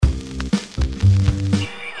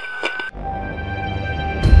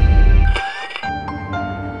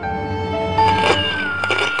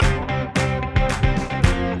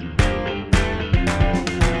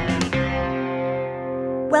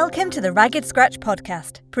to the Ragged Scratch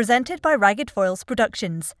podcast, presented by Ragged Foils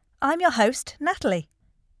Productions. I'm your host, Natalie.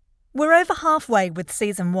 We're over halfway with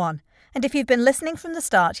Season 1, and if you've been listening from the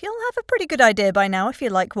start, you'll have a pretty good idea by now if you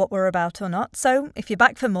like what we're about or not, so if you're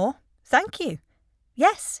back for more, thank you.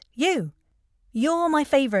 Yes, you. You're my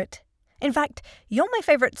favourite. In fact, you're my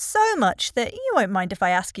favourite so much that you won't mind if I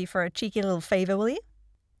ask you for a cheeky little favour, will you?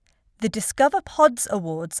 The Discover Pods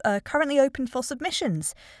Awards are currently open for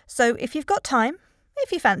submissions, so if you've got time,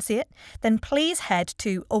 if you fancy it, then please head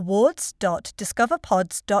to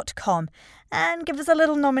awards.discoverpods.com and give us a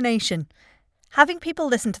little nomination. Having people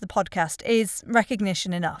listen to the podcast is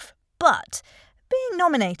recognition enough, but being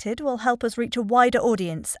nominated will help us reach a wider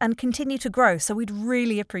audience and continue to grow, so we'd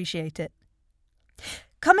really appreciate it.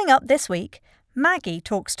 Coming up this week, Maggie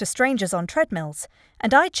talks to strangers on treadmills,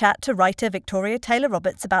 and I chat to writer Victoria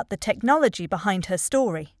Taylor-Roberts about the technology behind her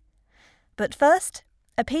story. But first,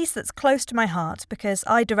 a piece that's close to my heart because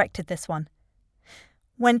I directed this one.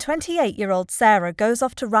 When 28-year-old Sarah goes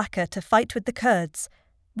off to Raqqa to fight with the Kurds,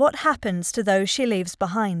 what happens to those she leaves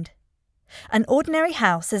behind? An Ordinary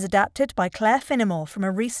House is adapted by Claire Finnemore from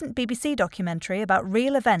a recent BBC documentary about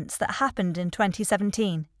real events that happened in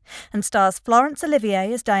 2017 and stars Florence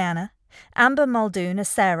Olivier as Diana, Amber Muldoon as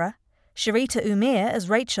Sarah, Sharita Umir as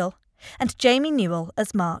Rachel, and Jamie Newell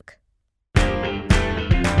as Mark.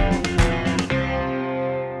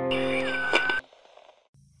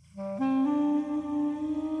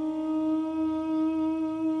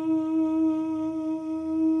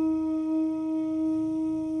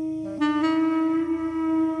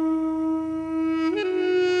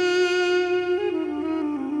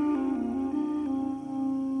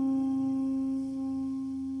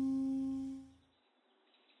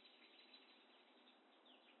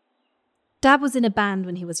 Dad was in a band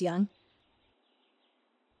when he was young.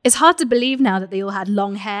 It's hard to believe now that they all had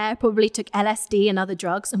long hair, probably took LSD and other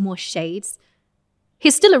drugs, and wore shades.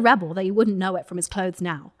 He's still a rebel, though you wouldn't know it from his clothes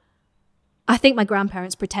now. I think my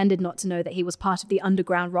grandparents pretended not to know that he was part of the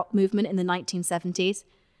underground rock movement in the 1970s.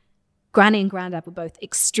 Granny and Grandad were both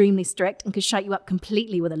extremely strict and could shut you up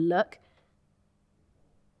completely with a look.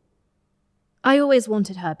 I always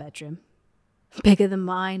wanted her bedroom, bigger than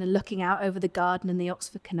mine and looking out over the garden and the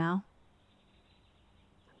Oxford Canal.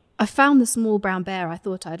 I found the small brown bear I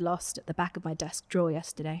thought I'd lost at the back of my desk drawer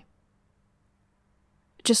yesterday.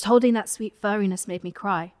 Just holding that sweet furriness made me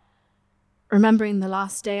cry, remembering the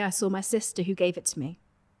last day I saw my sister who gave it to me.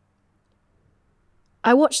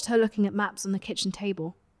 I watched her looking at maps on the kitchen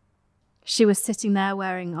table. She was sitting there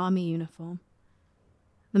wearing army uniform.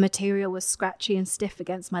 The material was scratchy and stiff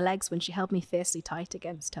against my legs when she held me fiercely tight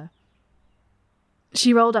against her.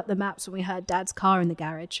 She rolled up the maps when we heard Dad's car in the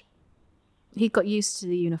garage. He'd got used to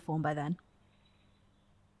the uniform by then.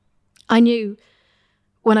 I knew,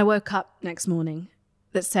 when I woke up next morning,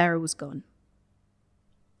 that Sarah was gone.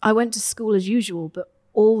 I went to school as usual, but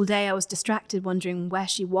all day I was distracted wondering where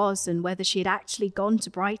she was and whether she had actually gone to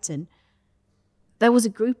Brighton. There was a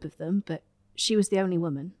group of them, but she was the only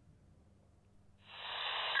woman.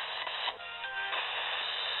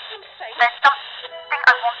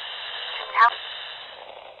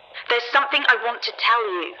 There's something I want to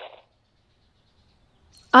tell you.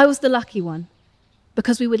 I was the lucky one,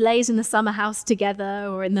 because we would laze in the summer house together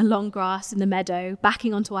or in the long grass in the meadow,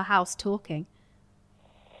 backing onto our house talking.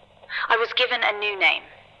 I was given a new name,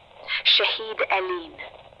 Shahid Eline.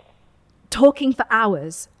 Talking for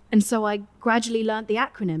hours, and so I gradually learnt the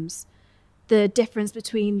acronyms. The difference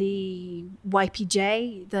between the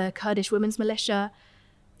YPJ, the Kurdish Women's Militia,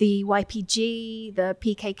 the YPG, the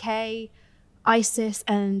PKK, ISIS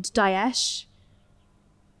and Daesh.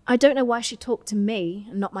 I don't know why she talked to me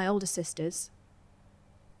and not my older sisters.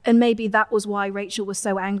 And maybe that was why Rachel was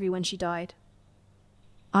so angry when she died.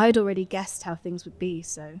 I had already guessed how things would be,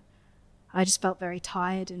 so I just felt very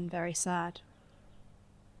tired and very sad.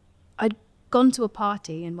 I'd gone to a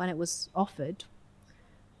party, and when it was offered,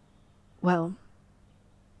 well,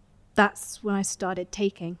 that's when I started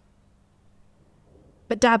taking.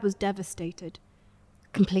 But Dad was devastated,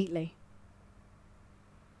 completely.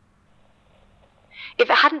 If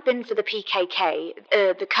it hadn't been for the PKK,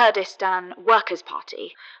 the Kurdistan Workers'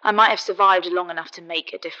 Party, I might have survived long enough to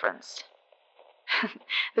make a difference.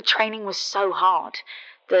 The training was so hard,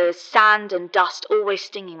 the sand and dust always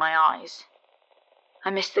stinging my eyes.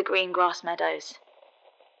 I miss the green grass meadows.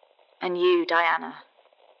 And you, Diana,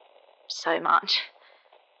 so much.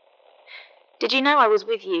 Did you know I was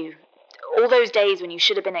with you all those days when you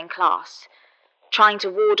should have been in class? Trying to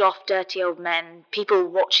ward off dirty old men, people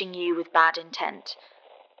watching you with bad intent,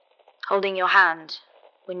 holding your hand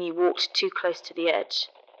when you walked too close to the edge.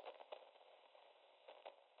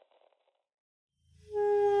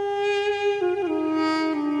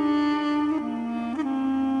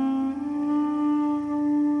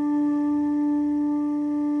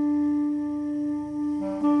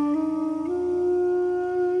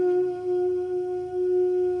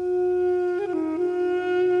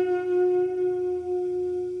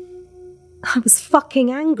 I was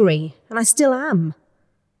fucking angry, and I still am.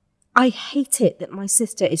 I hate it that my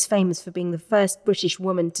sister is famous for being the first British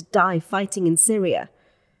woman to die fighting in Syria.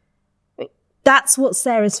 That's what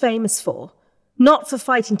Sarah's famous for, not for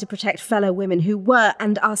fighting to protect fellow women who were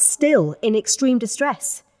and are still in extreme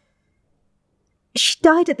distress. She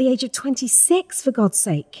died at the age of 26, for God's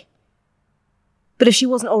sake. But if she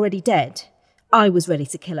wasn't already dead, I was ready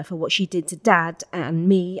to kill her for what she did to Dad and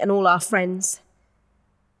me and all our friends.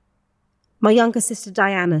 My younger sister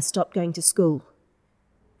Diana stopped going to school.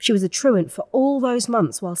 She was a truant for all those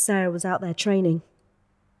months while Sarah was out there training.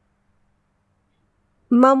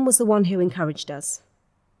 Mum was the one who encouraged us.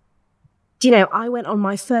 Do you know, I went on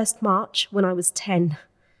my first march when I was 10.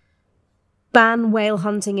 Ban whale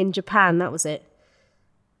hunting in Japan, that was it.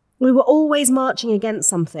 We were always marching against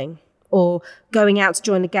something, or going out to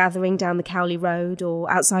join a gathering down the Cowley Road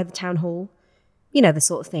or outside the town hall. You know, the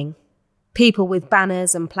sort of thing. People with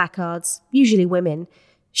banners and placards, usually women,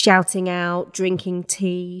 shouting out, drinking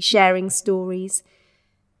tea, sharing stories.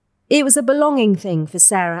 It was a belonging thing for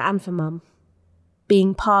Sarah and for Mum,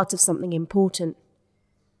 being part of something important.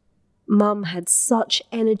 Mum had such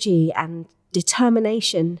energy and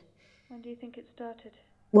determination. When do you think it started?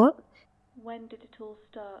 What? When did it all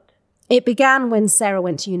start? It began when Sarah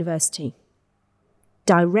went to university.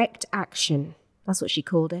 Direct action, that's what she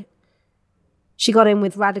called it. She got in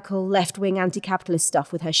with radical left-wing anti-capitalist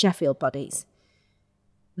stuff with her Sheffield buddies.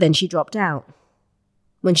 Then she dropped out.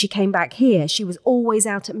 When she came back here, she was always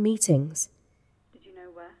out at meetings. Did you know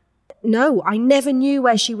where? No, I never knew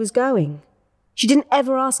where she was going. She didn't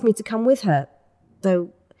ever ask me to come with her,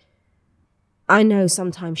 though I know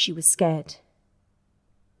sometimes she was scared.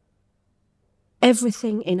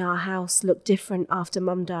 Everything in our house looked different after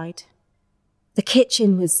Mum died. The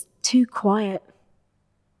kitchen was too quiet.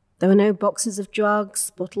 There were no boxes of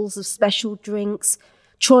drugs, bottles of special drinks,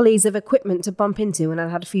 trolleys of equipment to bump into when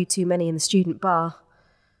I'd had a few too many in the student bar.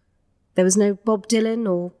 There was no Bob Dylan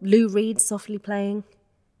or Lou Reed softly playing.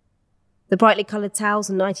 The brightly coloured towels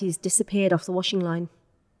and nighties disappeared off the washing line.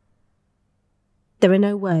 There are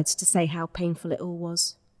no words to say how painful it all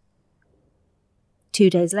was. 2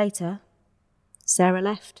 days later, Sarah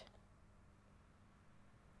left.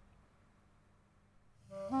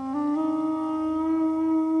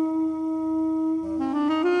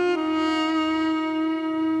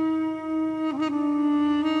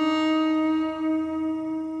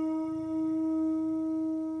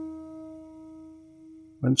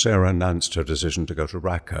 When Sarah announced her decision to go to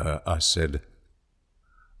Raqqa, I said,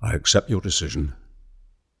 "I accept your decision,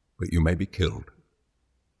 but you may be killed."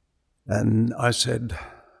 And I said,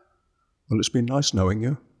 "Well, it's been nice knowing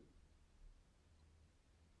you.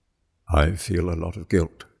 I feel a lot of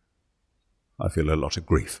guilt. I feel a lot of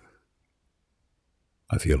grief.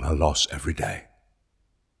 I feel her loss every day."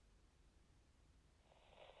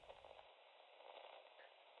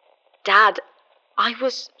 Dad, I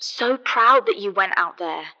was so proud that you went out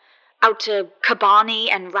there, out to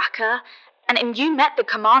Kobani and Raqqa, and you met the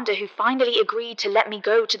commander who finally agreed to let me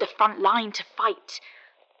go to the front line to fight.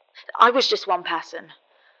 I was just one person.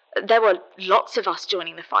 There were lots of us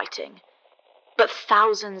joining the fighting, but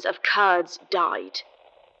thousands of Kurds died.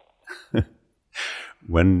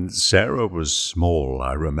 When Sarah was small,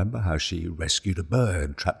 I remember how she rescued a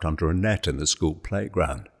bird trapped under a net in the school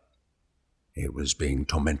playground. It was being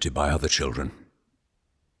tormented by other children.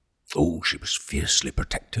 Oh, she was fiercely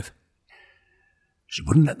protective. She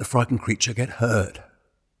wouldn't let the frightened creature get hurt,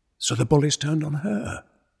 so the bullies turned on her.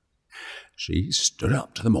 She stood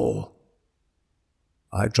up to them all.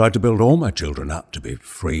 I tried to build all my children up to be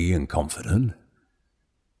free and confident,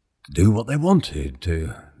 to do what they wanted,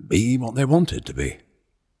 to be what they wanted to be.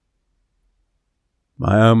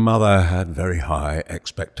 My own mother had very high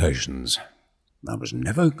expectations. I was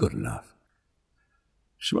never good enough.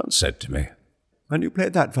 She once said to me, "When you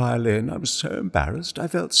played that violin, I was so embarrassed I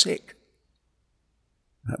felt sick."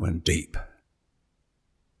 That went deep.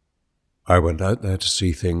 I went out there to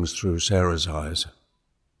see things through Sarah's eyes.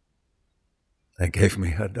 They gave me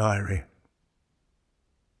her diary.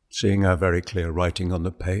 Seeing her very clear writing on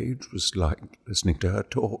the page was like listening to her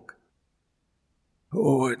talk.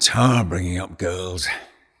 Oh, it's hard bringing up girls.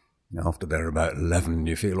 After they're about 11,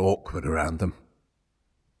 you feel awkward around them.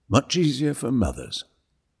 Much easier for mothers.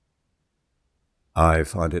 I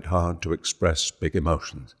find it hard to express big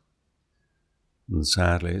emotions. And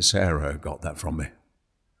sadly, Sarah got that from me.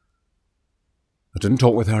 I didn't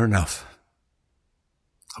talk with her enough.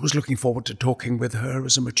 I was looking forward to talking with her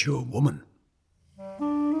as a mature woman.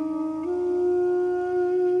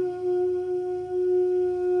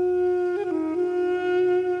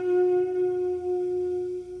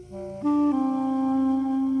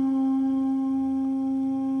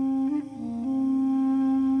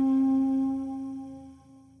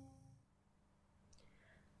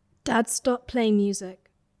 Dad stopped playing music.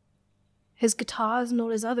 His guitars and all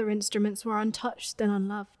his other instruments were untouched and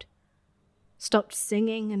unloved. Stopped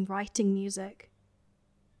singing and writing music.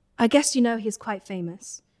 I guess you know he's quite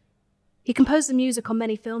famous. He composed the music on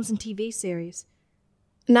many films and TV series.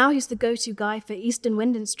 Now he's the go-to guy for Eastern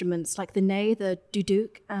wind instruments like the ney, the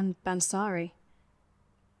duduk, and bansari.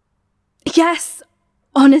 Yes,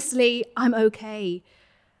 honestly, I'm okay.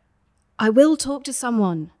 I will talk to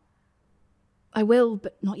someone. I will,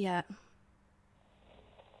 but not yet.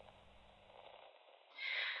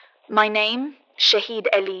 My name, Shahid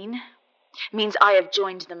Eline, means I have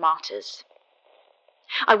joined the martyrs.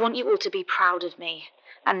 I want you all to be proud of me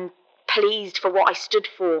and pleased for what I stood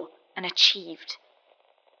for and achieved.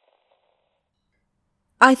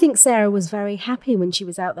 I think Sarah was very happy when she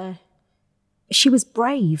was out there. She was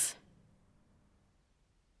brave.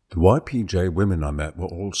 The YPJ women I met were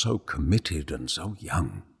all so committed and so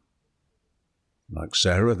young. Like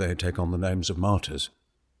Sarah, they take on the names of martyrs.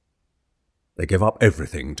 They give up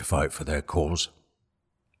everything to fight for their cause.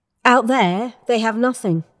 Out there, they have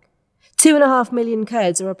nothing. 2.5 million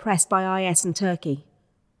Kurds are oppressed by IS and Turkey.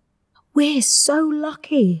 We're so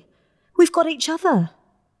lucky. We've got each other.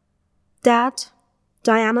 Dad,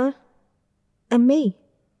 Diana, and me.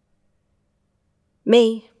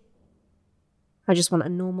 Me. I just want a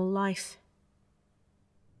normal life.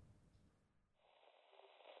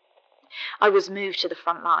 I was moved to the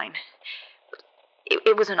front line.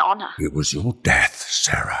 It was an honour. It was your death,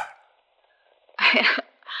 Sarah.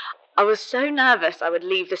 I was so nervous I would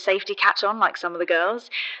leave the safety catch on like some of the girls,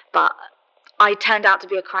 but I turned out to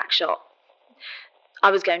be a crack shot. I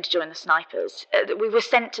was going to join the snipers. We were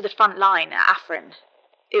sent to the front line at Afrin.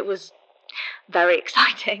 It was very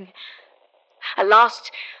exciting. At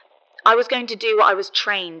last, I was going to do what I was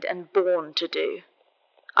trained and born to do.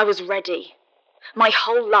 I was ready. My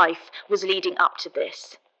whole life was leading up to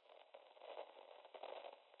this.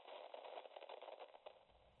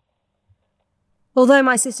 Although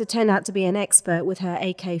my sister turned out to be an expert with her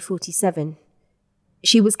AK-47,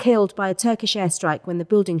 she was killed by a Turkish airstrike when the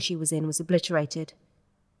building she was in was obliterated.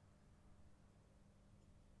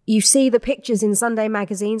 You see the pictures in Sunday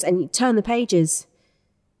magazines and you turn the pages.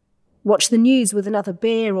 Watch the news with another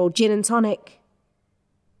beer or gin and tonic.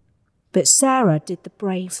 But Sarah did the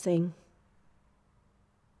brave thing.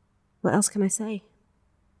 What else can I say?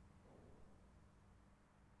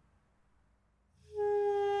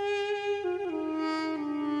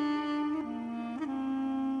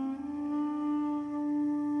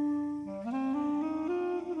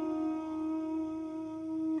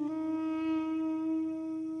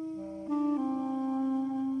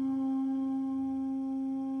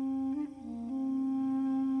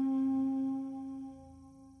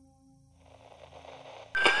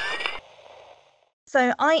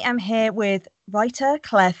 So I am here with writer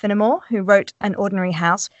Claire Finnemore, who wrote An Ordinary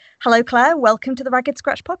House. Hello, Claire. Welcome to the Ragged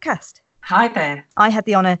Scratch podcast. Hi there. I had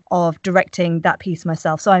the honour of directing that piece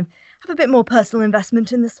myself, so I have a bit more personal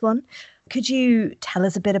investment in this one. Could you tell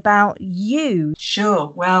us a bit about you? Sure.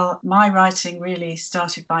 Well, my writing really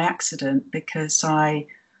started by accident because I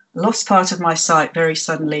lost part of my sight very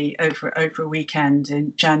suddenly over a weekend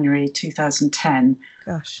in January 2010.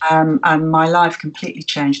 Gosh. And my life completely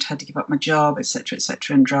changed. I had to give up my job, etc.,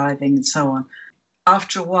 and driving and so on.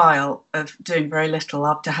 After a while of doing very little,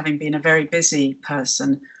 after having been a very busy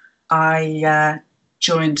person, I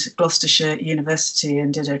joined Gloucestershire University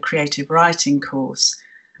and did a creative writing course.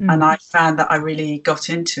 And I found that I really got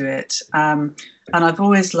into it. And I've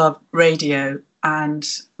always loved radio, and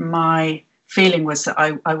my feeling was that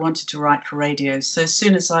I wanted to write for radio. So as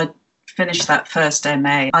soon as I finished that first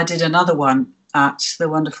MA, I did another one at the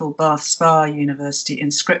wonderful Bath Spa University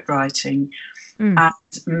in script writing and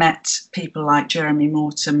met people like Jeremy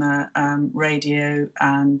Mortimer, radio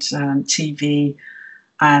and TV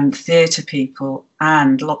and theatre people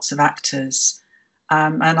and lots of actors.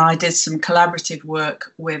 And I did some collaborative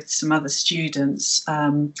work with some other students.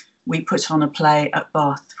 We put on a play at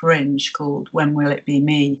Bath Fringe called When Will It Be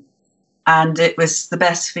Me? And it was the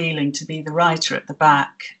best feeling to be the writer at the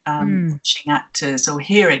back, watching actors or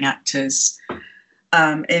hearing actors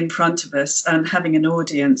in front of us and having an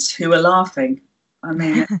audience who are laughing. I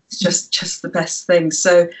mean, it's just the best thing.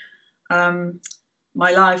 So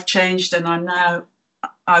my life changed, and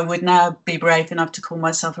I would now be brave enough to call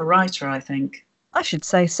myself a writer, I think. I should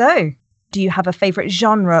say so. Do you have a favourite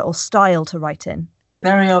genre or style to write in?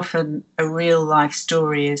 Very often a real life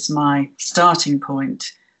story is my starting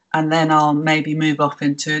point. And then I'll maybe move off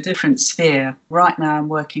into a different sphere. Right now I'm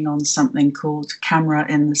working on something called Camera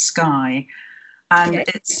in the Sky. And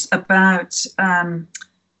it's about,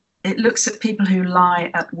 it looks at people who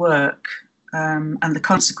lie at work and the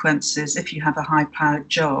consequences if you have a high-powered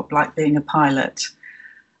job, like being a pilot.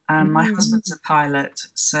 My husband's a pilot,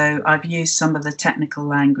 so I've used some of the technical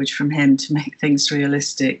language from him to make things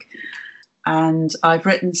realistic. And I've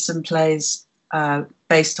written some plays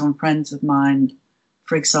based on friends of mine.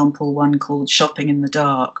 For example, one called Shopping in the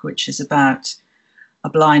Dark, which is about a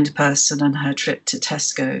blind person and her trip to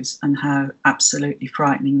Tesco's and how absolutely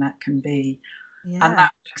frightening that can be. Yeah. And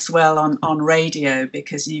that works well on radio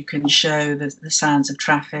because you can show the sounds of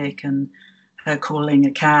traffic and her calling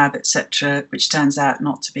a cab, etc., which turns out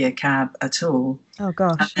not to be a cab at all. Oh,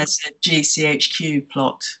 gosh. And there's a GCHQ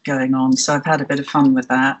plot going on, so I've had a bit of fun with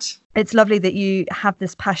that. It's lovely that you have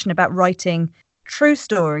this passion about writing true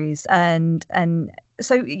stories. And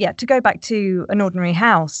so, yeah, to go back to An Ordinary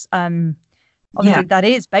House, obviously that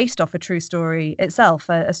is based off a true story itself,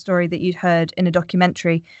 a story that you'd heard in a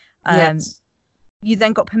documentary. Yes. You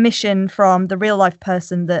then got permission from the real life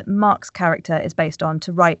person that Mark's character is based on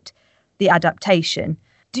to write the adaptation.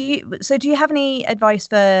 Do you have any advice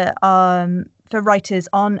for writers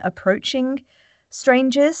on approaching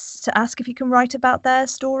strangers to ask if you can write about their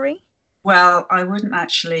story? Well, I wouldn't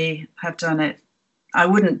actually have done it. I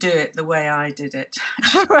wouldn't do it the way I did it.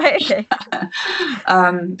 Right, okay.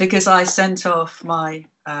 Because I sent off my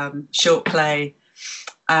short play,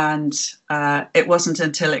 and it wasn't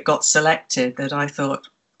until it got selected that I thought,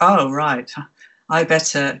 oh, right, I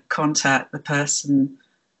better contact the person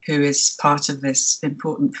who is part of this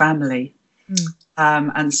important family.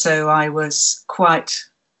 And so I was quite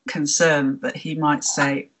concerned that he might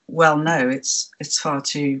say, well, no, it's far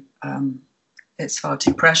too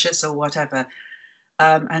precious or whatever.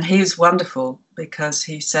 And he was wonderful because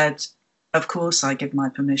he said, of course, I give my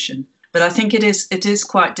permission. But I think it is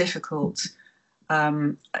quite difficult,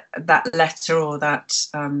 that letter or that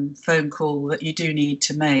phone call that you do need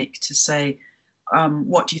to make to say,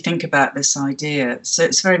 what do you think about this idea? So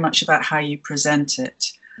it's very much about how you present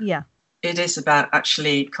it. Yeah. It is about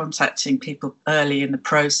actually contacting people early in the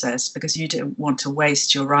process because you don't want to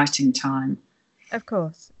waste your writing time. Of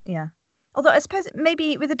course, yeah. Although I suppose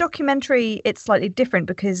maybe with a documentary, it's slightly different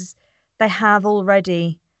because they have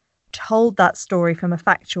already told that story from a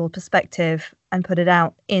factual perspective and put it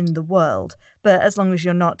out in the world. But as long as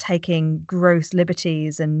you're not taking gross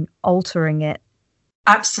liberties and altering it.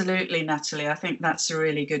 Absolutely, Natalie. I think that's a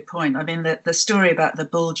really good point. I mean, the story about the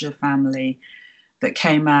Bulger family that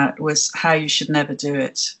came out was how you should never do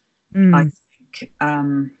it, I think,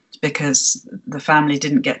 because the family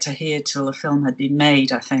didn't get to hear till the film had been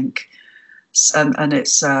made, I think. And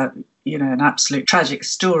it's, an absolute tragic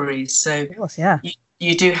story. So course, yeah.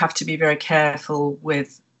 You do have to be very careful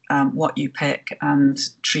with what you pick and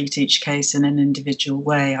treat each case in an individual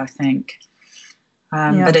way, I think.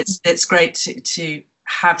 But it's great to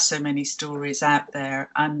have so many stories out there,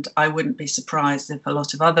 and I wouldn't be surprised if a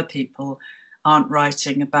lot of other people aren't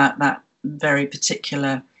writing about that very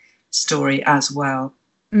particular story as well,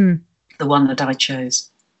 the one that I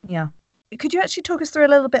chose. Yeah. Could you actually talk us through a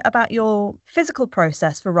little bit about your physical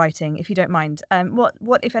process for writing, if you don't mind? What,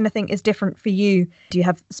 if anything, is different for you? Do you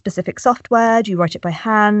have specific software? Do you write it by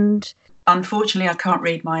hand? Unfortunately, I can't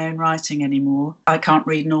read my own writing anymore. I can't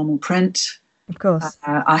read normal print. Of course.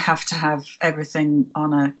 I have to have everything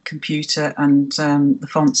on a computer, and the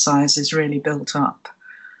font size is really built up.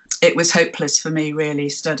 It was hopeless for me, really,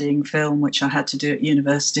 studying film, which I had to do at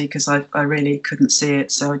university because I really couldn't see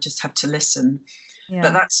it, so I just had to listen. Yeah.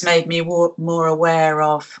 But that's made me more aware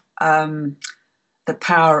of the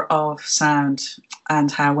power of sound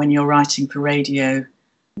and how when you're writing for radio,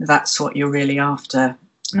 that's what you're really after.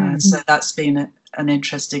 So that's been an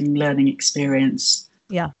interesting learning experience.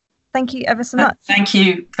 Yeah. Thank you ever so much. Thank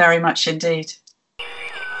you very much indeed.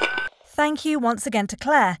 Thank you once again to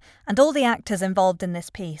Claire and all the actors involved in this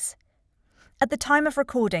piece. At the time of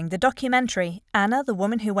recording, the documentary, Anna, the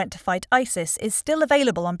Woman Who Went to Fight ISIS, is still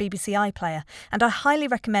available on BBC iPlayer, and I highly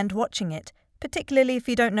recommend watching it, particularly if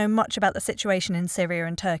you don't know much about the situation in Syria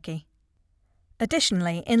and Turkey.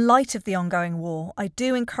 Additionally, in light of the ongoing war, I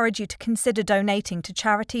do encourage you to consider donating to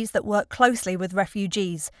charities that work closely with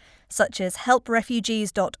refugees, such as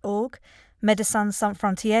helprefugees.org, Médecins Sans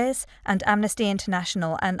Frontières and Amnesty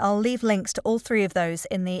International, and I'll leave links to all three of those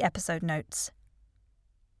in the episode notes.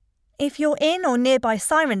 If you're in or nearby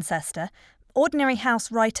Cirencester, Ordinary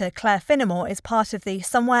House writer Claire Finnemore is part of the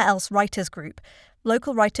Somewhere Else Writers Group.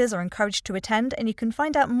 Local writers are encouraged to attend, and you can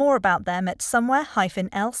find out more about them at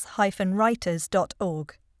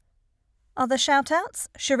somewhere-else-writers.org. Other shout-outs?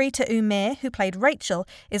 Sharita Umir, who played Rachel,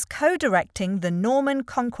 is co-directing The Norman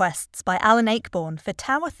Conquests by Alan Ayckbourn for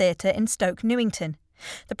Tower Theatre in Stoke Newington.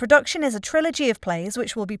 The production is a trilogy of plays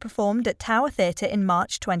which will be performed at Tower Theatre in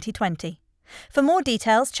March 2020. For more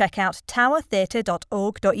details, check out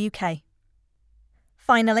towertheatre.org.uk.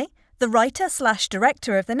 Finally, the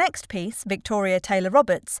writer/director of the next piece, Victoria Taylor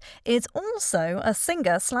Roberts, is also a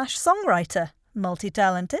singer/songwriter,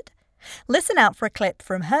 multi-talented. Listen out for a clip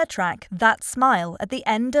from her track That Smile at the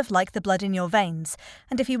end of Like the Blood in Your Veins,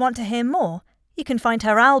 and if you want to hear more, you can find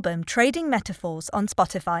her album Trading Metaphors on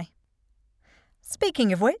Spotify.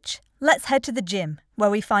 Speaking of which, let's head to the gym, where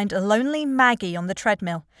we find a lonely Maggie on the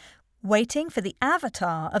treadmill, waiting for the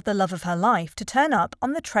avatar of the love of her life to turn up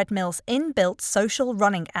on the treadmill's inbuilt social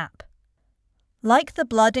running app. Like the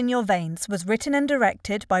Blood in Your Veins was written and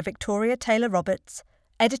directed by Victoria Taylor Roberts,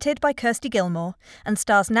 edited by Kirsty Gilmore, and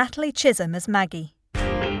stars Natalie Chisholm as Maggie.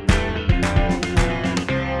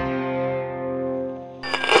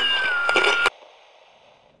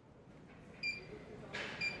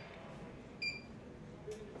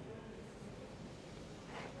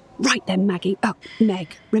 Right then, Maggie. Oh,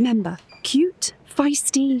 Meg, remember, cute,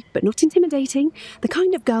 feisty, but not intimidating, the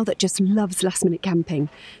kind of girl that just loves last-minute camping.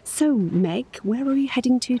 So, Meg, where are we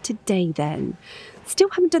heading to today, then? Still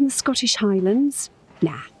haven't done the Scottish Highlands?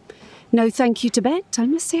 Nah. No thank you, Tibet. I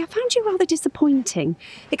must say I found you rather disappointing.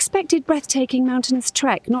 Expected breathtaking mountainous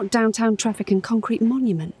trek, not downtown traffic and concrete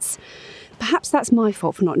monuments. Perhaps that's my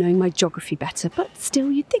fault for not knowing my geography better, but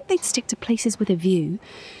still, you'd think they'd stick to places with a view.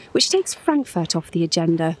 Which takes Frankfurt off the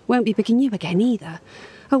agenda. Won't be picking you again either.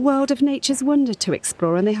 A world of nature's wonder to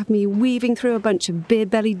explore, and they have me weaving through a bunch of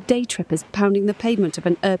beer-bellied day trippers pounding the pavement of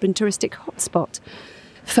an urban touristic hotspot.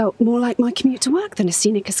 Felt more like my commute to work than a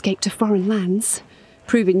scenic escape to foreign lands.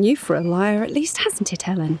 Proving you for a liar at least, hasn't it,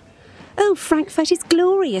 Helen? Oh, Frankfurt is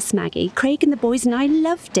glorious, Maggie. Craig and the boys and I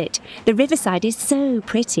loved it. The riverside is so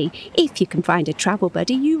pretty. If you can find a travel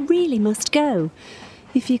buddy, you really must go.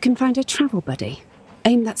 If you can find a travel buddy.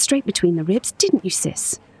 Aimed that straight between the ribs, didn't you,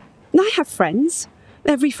 sis? I have friends.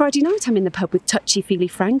 Every Friday night I'm in the pub with touchy-feely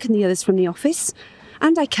Frank and the others from the office.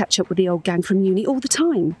 And I catch up with the old gang from uni all the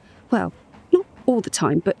time. Well, not all the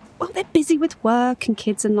time, but, well, they're busy with work and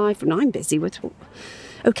kids and life, and I'm busy with...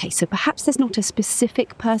 OK, so perhaps there's not a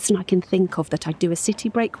specific person I can think of that I'd do a city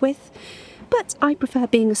break with. But I prefer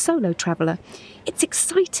being a solo traveller. It's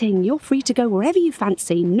exciting. You're free to go wherever you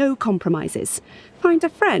fancy, no compromises. Find a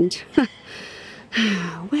friend.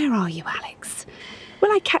 Where are you, Alex?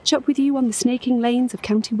 Will I catch up with you on the snaking lanes of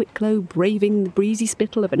County Wicklow, braving the breezy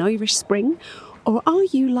spittle of an Irish spring? Or are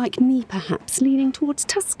you, like me perhaps, leaning towards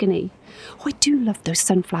Tuscany? Oh, I do love those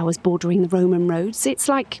sunflowers bordering the Roman roads. It's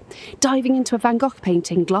like diving into a Van Gogh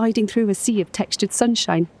painting, gliding through a sea of textured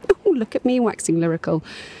sunshine. Oh, look at me waxing lyrical.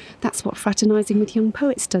 That's what fraternising with young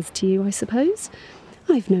poets does to you, I suppose.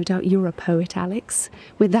 I've no doubt you're a poet, Alex.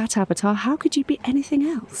 With that avatar, how could you be anything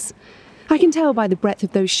else? I can tell by the breadth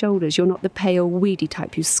of those shoulders you're not the pale, weedy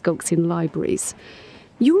type who skulks in libraries.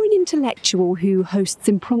 You're an intellectual who hosts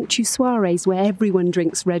impromptu soirees where everyone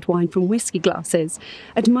drinks red wine from whiskey glasses,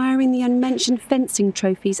 admiring the unmentioned fencing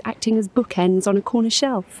trophies acting as bookends on a corner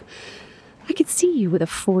shelf. I could see you with a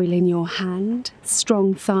foil in your hand,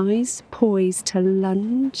 strong thighs, poised to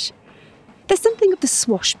lunge. There's something of the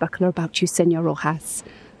swashbuckler about you, Senor Rojas.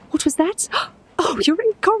 What was that? Oh, you're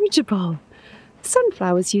incorrigible.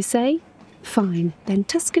 Sunflowers, you say? Fine, then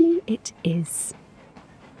Tuscany it is.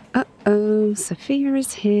 Uh-oh, Sophia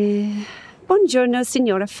is here. Buongiorno,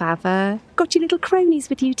 Signora Fava. Got your little cronies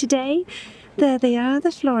with you today? There they are,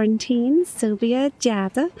 the Florentines, Sylvia,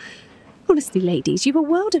 Giada. Honestly, ladies, you've a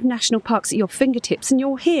world of national parks at your fingertips and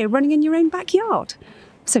you're here running in your own backyard,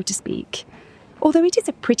 so to speak. Although it is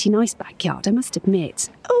a pretty nice backyard, I must admit.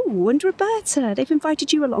 Oh, and Roberta, they've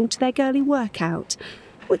invited you along to their girly workout.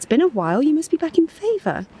 Oh, it's been a while, you must be back in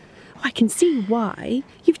favour. I can see why.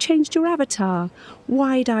 You've changed your avatar.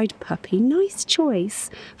 Wide-eyed puppy, nice choice.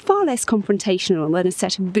 Far less confrontational than a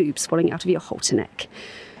set of boobs falling out of your halter neck.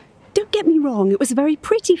 Don't get me wrong, it was a very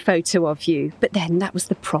pretty photo of you. But then that was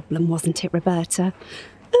the problem, wasn't it, Roberta?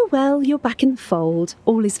 Oh well, you're back in the fold.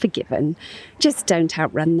 All is forgiven. Just don't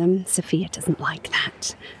outrun them. Sophia doesn't like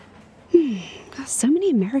that. So many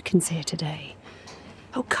Americans here today.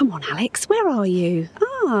 Oh, come on, Alex, where are you?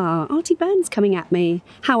 Ah, Artie Burns coming at me.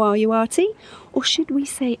 How are you, Artie? Or should we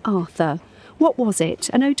say Arthur? What was it?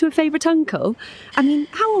 An ode to a favourite uncle? I mean,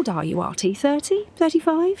 how old are you, Artie? 30?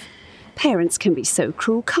 35? Parents can be so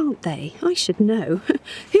cruel, can't they? I should know.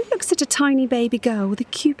 Who looks at a tiny baby girl with a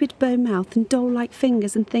cupid bow mouth and doll-like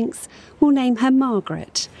fingers and thinks, we'll name her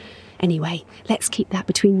Margaret? Anyway, let's keep that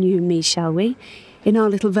between you and me, shall we? In our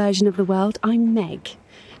little version of the world, I'm Meg.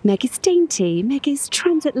 Meg is dainty, Meg is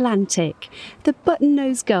transatlantic, the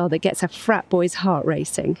button-nosed girl that gets a frat boy's heart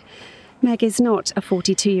racing. Meg is not a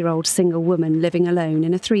 42-year-old single woman living alone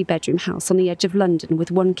in a 3-bedroom house on the edge of London with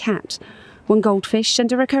one cat. 1 goldfish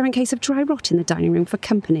and a recurrent case of dry rot in the dining room for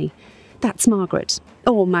company. That's Margaret,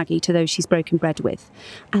 or Maggie to those she's broken bread with.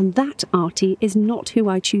 And that, Artie, is not who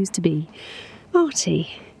I choose to be. Artie,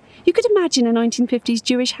 you could imagine a 1950s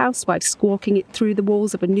Jewish housewife squawking it through the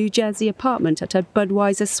walls of a New Jersey apartment at her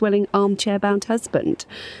Budweiser-swilling armchair-bound husband.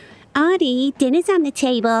 Artie, dinner's on the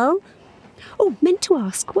table. Oh, meant to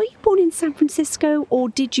ask, were you born in San Francisco, or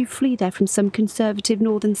did you flee there from some conservative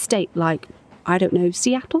northern state like, I don't know,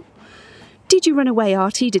 Seattle? Did you run away,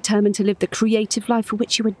 Artie, determined to live the creative life for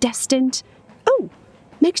which you were destined? Oh,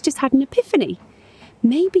 Meg's just had an epiphany.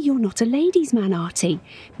 Maybe you're not a ladies' man, Artie.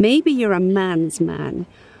 Maybe you're a man's man.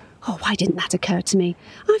 Oh, why didn't that occur to me?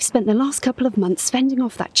 I've spent the last couple of months fending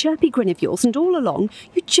off that chirpy grin of yours, and all along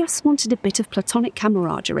you just wanted a bit of platonic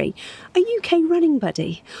camaraderie. A UK running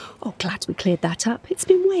buddy. Oh, glad we cleared that up. It's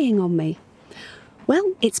been weighing on me.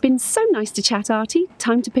 Well, it's been so nice to chat, Artie.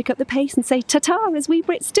 Time to pick up the pace and say ta-ta, as we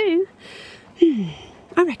Brits do.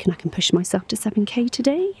 I reckon I can push myself to 7k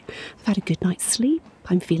today. I've had a good night's sleep.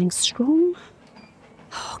 I'm feeling strong.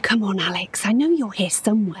 Oh, come on, Alex. I know you're here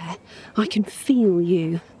somewhere. I can feel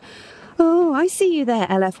you. Oh, I see you there,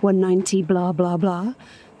 LF190 blah, blah, blah.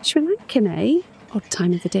 Sri Lankan, eh? Odd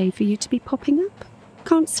time of the day for you to be popping up.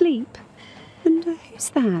 Can't sleep. And who's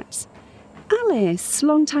that? Alice,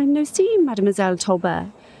 long time no see, Mademoiselle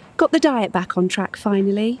Tolbert. Got the diet back on track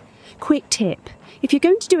finally. Quick tip. If you're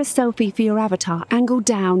going to do a selfie for your avatar, angle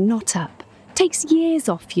down, not up. Takes years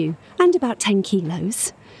off you, and about 10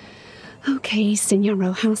 kilos. OK, Senor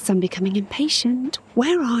Rojas, I'm becoming impatient.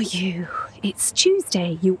 Where are you? It's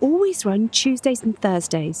Tuesday. You always run Tuesdays and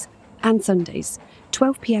Thursdays. And Sundays.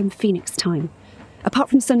 12 p.m. Phoenix time. Apart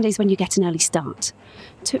from Sundays when you get an early start.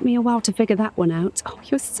 Took me a while to figure that one out. Oh,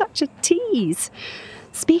 you're such a tease.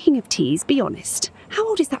 Speaking of tease, be honest. How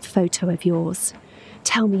old is that photo of yours?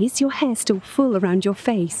 Tell me, is your hair still full around your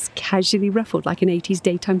face, casually ruffled like an 80s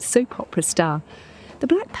daytime soap opera star? The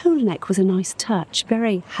black polo neck was a nice touch,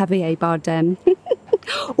 very Javier Bardem.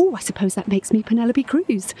 Oh, I suppose that makes me Penelope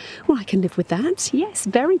Cruz. Well, I can live with that. Yes,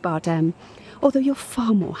 very Bardem. Although you're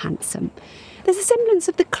far more handsome. There's a semblance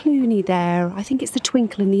of the Clooney there. I think it's the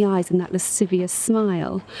twinkle in the eyes and that lascivious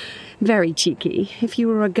smile. Very cheeky. If you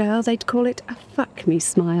were a girl, they'd call it a fuck me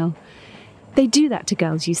smile. They do that to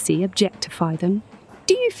girls, you see, objectify them.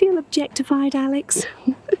 Do you feel objectified, Alex?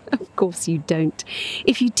 Of course you don't.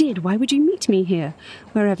 If you did, why would you meet me here,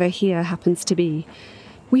 wherever here happens to be?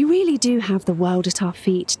 We really do have the world at our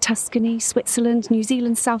feet. Tuscany, Switzerland, New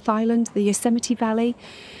Zealand, South Island, the Yosemite Valley.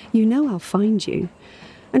 You know I'll find you.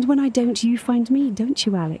 And when I don't, you find me, don't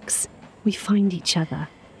you, Alex? We find each other.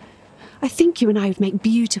 I think you and I would make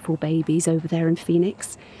beautiful babies over there in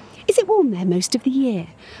Phoenix. Is it warm there most of the year?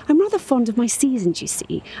 I'm rather fond of my seasons, you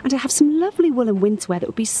see, and I have some lovely woolen winterwear that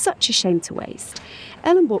would be such a shame to waste.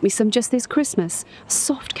 Ellen bought me some just this Christmas, a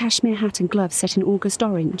soft cashmere hat and gloves set in August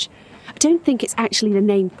orange. I don't think it's actually the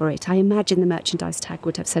name for it. I imagine the merchandise tag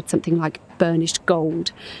would have said something like burnished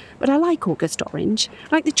gold. But I like August orange,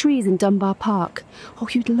 like the trees in Dunbar Park. Oh,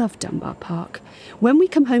 you'd love Dunbar Park. When we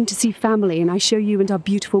come home to see family and I show you and our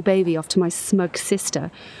beautiful baby off to my smug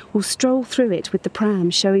sister, we'll stroll through it with the pram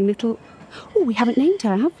showing little... Oh, we haven't named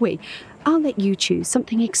her, have we? I'll let you choose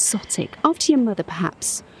something exotic, after your mother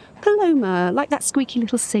perhaps. Paloma, like that squeaky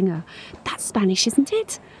little singer. That's Spanish, isn't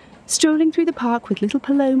it? Strolling through the park with little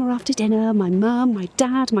Paloma after dinner, my mum, my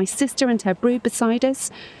dad, my sister and her brood beside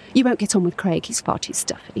us. You won't get on with Craig, he's far too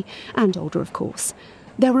stuffy. And older, of course.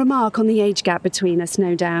 They'll remark on the age gap between us,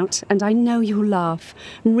 no doubt, and I know you'll laugh,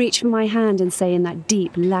 reach for my hand and say in that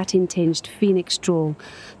deep, Latin-tinged Phoenix drawl,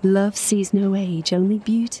 love sees no age, only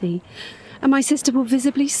beauty. And my sister will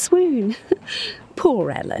visibly swoon.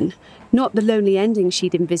 Poor Ellen. Not the lonely ending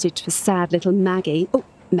she'd envisaged for sad little Maggie. Oh,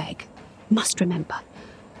 Meg, must remember.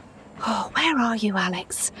 Oh, where are you,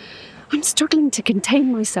 Alex? I'm struggling to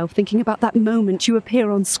contain myself thinking about that moment you appear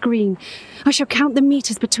on screen. I shall count the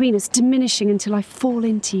meters between us diminishing until I fall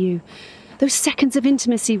into you. Those seconds of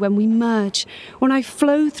intimacy when we merge, when I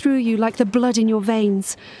flow through you like the blood in your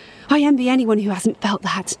veins. I envy anyone who hasn't felt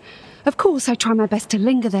that. Of course, I try my best to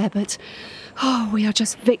linger there, but... Oh, we are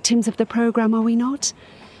just victims of the programme, are we not?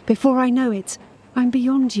 Before I know it, I'm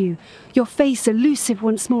beyond you, your face elusive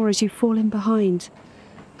once more as you fall in behind.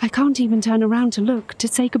 I can't even turn around to look, to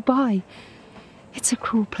say goodbye. It's a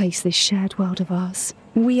cruel place, this shared world of ours.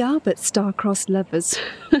 We are but star-crossed lovers,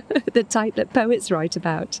 the type that poets write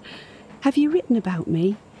about. Have you written about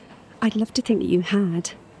me? I'd love to think that you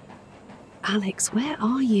had. Alex, where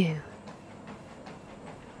are you?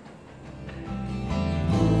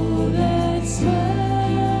 Oh, that smile,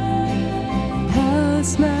 how a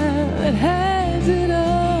smile that has it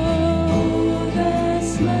all. Oh, that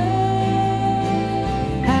smile.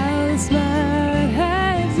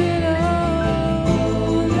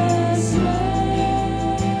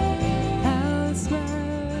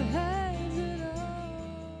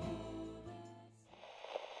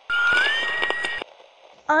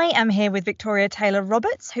 I am here with Victoria Taylor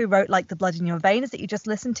Roberts, who wrote Like the Blood in Your Veins that you just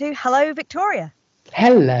listened to. Hello, Victoria.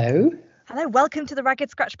 Hello. Hello, welcome to the Ragged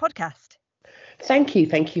Scratch podcast. Thank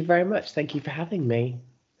you very much. Thank you for having me.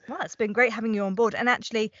 Well, it's been great having you on board. And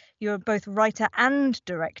actually, you're both writer and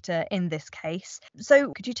director in this case.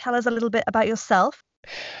 So could you tell us a little bit about yourself?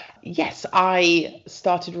 Yes, I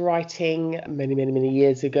started writing many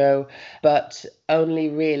years ago, but only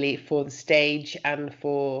really for the stage and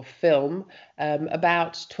for film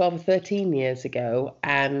about 12 or 13 years ago,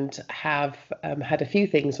 and have had a few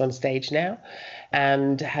things on stage now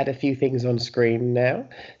and had a few things on screen now.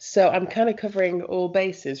 So I'm kind of covering all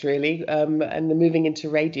bases really, and the moving into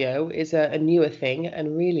radio is a newer thing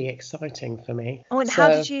and really exciting for me. Oh, and how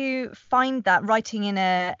did you find that, writing in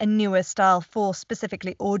a newer style for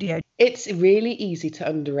specifically audio? It's really easy to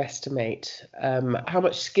underestimate how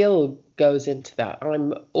much skill goes into that.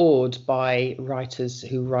 I'm awed by writers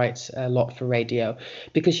who write a lot for radio,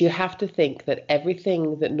 because you have to think that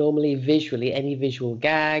everything that normally visually, any visual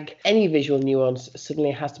gag, any visual nuance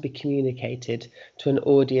suddenly has to be communicated to an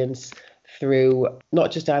audience through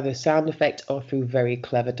not just either sound effect or through very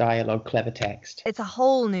clever dialogue, clever text. It's a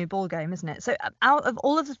whole new ballgame, isn't it? So out of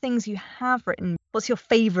all of the things you have written, what's your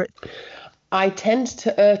favourite? I tend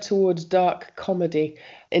to err towards dark comedy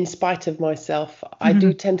in spite of myself. I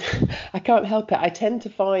do tend to, I can't help it. I tend to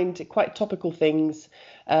find quite topical things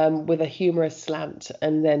with a humorous slant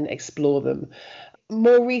and then explore them.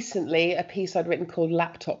 More recently, a piece I'd written called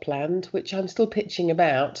Laptop Land, which I'm still pitching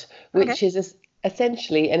about, which is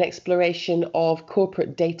essentially an exploration of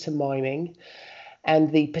corporate data mining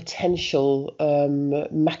and the potential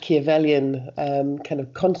Machiavellian kind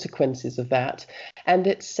of consequences of that. And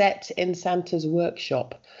it's set in Santa's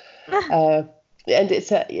workshop. And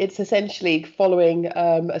it's essentially following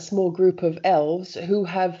a small group of elves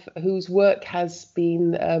whose work has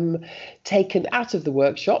been taken out of the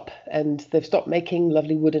workshop, and they've stopped making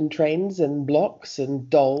lovely wooden trains and blocks and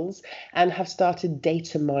dolls, and have started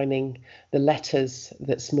data mining the letters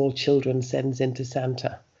that small children sends into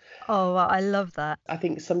Santa. Oh, wow, I love that. I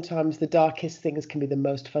think sometimes the darkest things can be the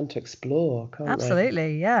most fun to explore, can't they?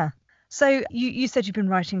 Absolutely, yeah. So you said you've been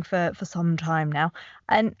writing for some time now.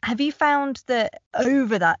 And have you found that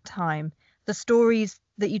over that time, the stories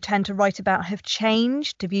that you tend to write about have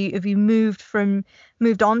changed? Have you moved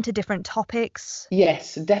on to different topics?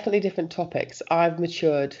 Yes, definitely different topics. I've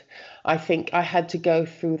matured. I think I had to go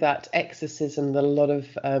through that exorcism that a lot of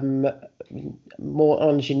more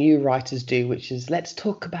ingenue writers do, which is let's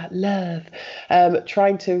talk about love,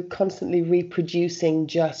 trying to constantly reproducing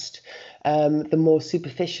just the more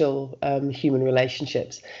superficial human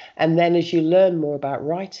relationships. And then as you learn more about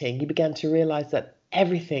writing, you began to realize that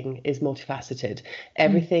everything is multifaceted.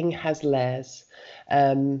 Everything has layers.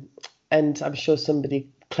 And I'm sure somebody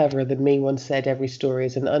cleverer than me once said every story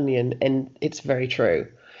is an onion, and it's very true.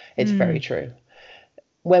 It's very true.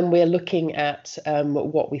 When we're looking at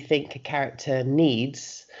what we think a character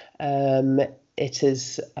needs, it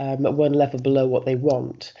is at one level below what they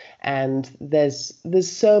want. And there's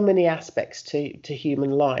so many aspects to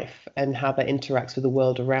human life and how that interacts with the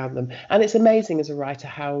world around them. And it's amazing as a writer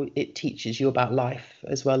how it teaches you about life,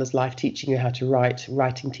 as well as life teaching you how to write.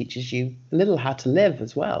 Writing teaches you a little how to live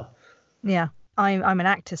as well. Yeah. I'm an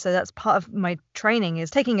actor, so that's part of my training, is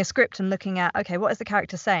taking a script and looking at, okay, what is the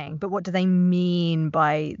character saying, but what do they mean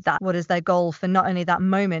by that? What is their goal for not only that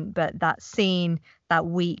moment, but that scene, that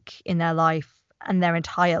week in their life and their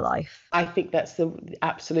entire life? I think that's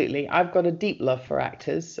absolutely. I've got a deep love for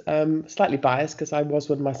actors, slightly biased because I was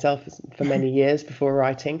one myself for many years before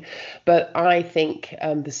writing, but I think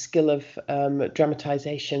the skill of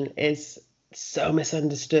dramatization is so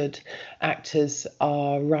misunderstood. Actors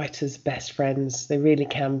are writers' best friends. They really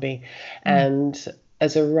can be. And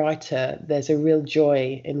as a writer, there's a real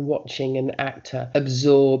joy in watching an actor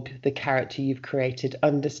absorb the character you've created,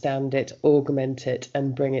 understand it, augment it,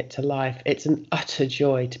 and bring it to life. It's an utter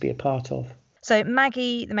joy to be a part of. So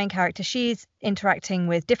Maggie, the main character, she's interacting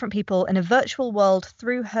with different people in a virtual world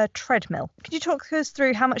through her treadmill. Could you talk us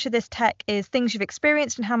through how much of this tech is things you've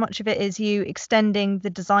experienced and how much of it is you extending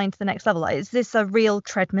the design to the next level? Is this a real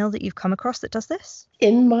treadmill that you've come across that does this?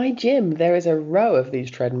 In my gym, there is a row of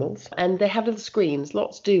these treadmills, and they have little screens.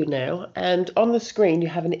 Lots do now. And on the screen, you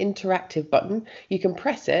have an interactive button. You can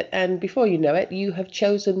press it, and before you know it, you have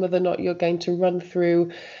chosen whether or not you're going to run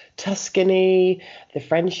through Tuscany, the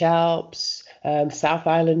French Alps, South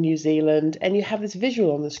Island, New Zealand, and you have this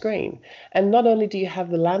visual on the screen. And not only do you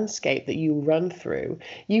have the landscape that you run through,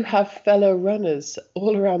 you have fellow runners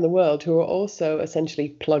all around the world who are also essentially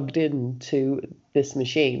plugged in to this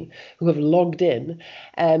machine, who have logged in.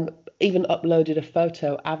 even uploaded a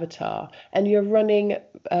photo avatar, and you're running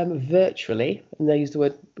virtually, and they use the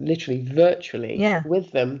word literally virtually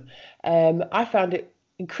with them. I found it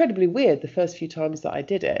incredibly weird the first few times that I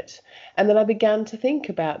did it. And then I began to think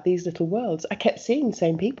about these little worlds. I kept seeing the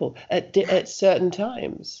same people at certain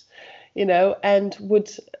times, and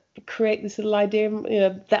would create this little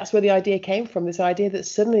idea. That's where the idea came from, this idea that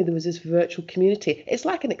suddenly there was this virtual community. It's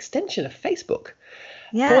like an extension of Facebook.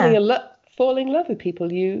 Falling in love with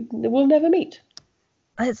people you will never meet.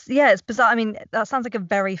 It's bizarre. I mean, that sounds like a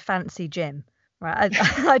very fancy gym. Right,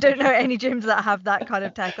 I don't know any gyms that have that kind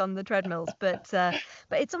of tech on the treadmills, but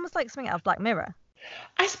it's almost like something out of Black Mirror.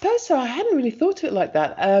 I suppose so. I hadn't really thought of it like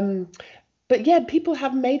that. But yeah, people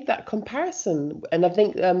have made that comparison, and I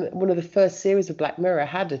think one of the first series of Black Mirror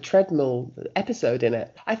had a treadmill episode in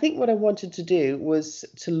it. I think what I wanted to do was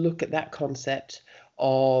to look at that concept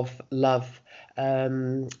of love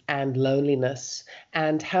and loneliness,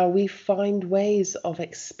 and how we find ways of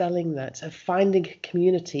expelling that, of finding a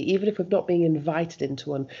community. Even if we're not being invited into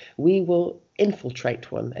one, we will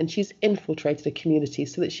infiltrate one. And she's infiltrated a community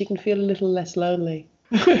so that she can feel a little less lonely.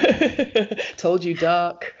 Told you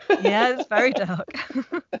dark. Yeah, it's very dark.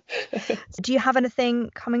 Do you have anything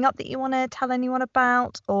coming up that you want to tell anyone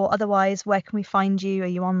about? Or otherwise, where can we find you? Are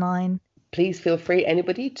you online? Please feel free,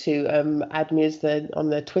 anybody, to add me on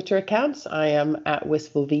the Twitter accounts. I am at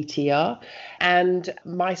WistfulVTR, and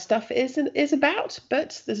my stuff is about,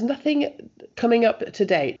 but there's nothing coming up to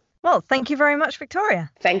date. Well, thank you very much, Victoria.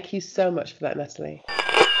 Thank you so much for that, Natalie.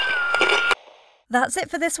 That's it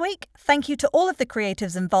for this week. Thank you to all of the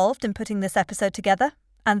creatives involved in putting this episode together,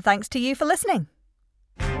 and thanks to you for listening.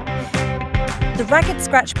 The Ragged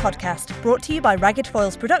Scratch podcast, brought to you by Ragged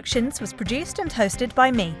Foils Productions, was produced and hosted by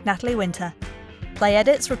me, Natalie Winter. Play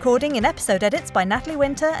edits, recording and episode edits by Natalie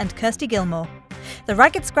Winter and Kirsty Gilmore. The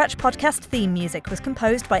Ragged Scratch podcast theme music was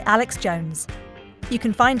composed by Alex Jones. You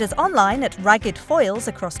can find us online at Ragged Foils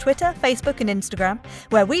across Twitter, Facebook and Instagram,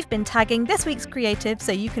 where we've been tagging this week's creative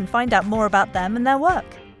so you can find out more about them and their work.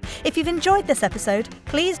 If you've enjoyed this episode,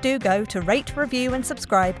 please do go to rate, review and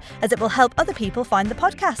subscribe, as it will help other people find the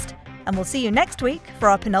podcast. And we'll see you next week for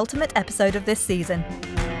our penultimate episode of this season.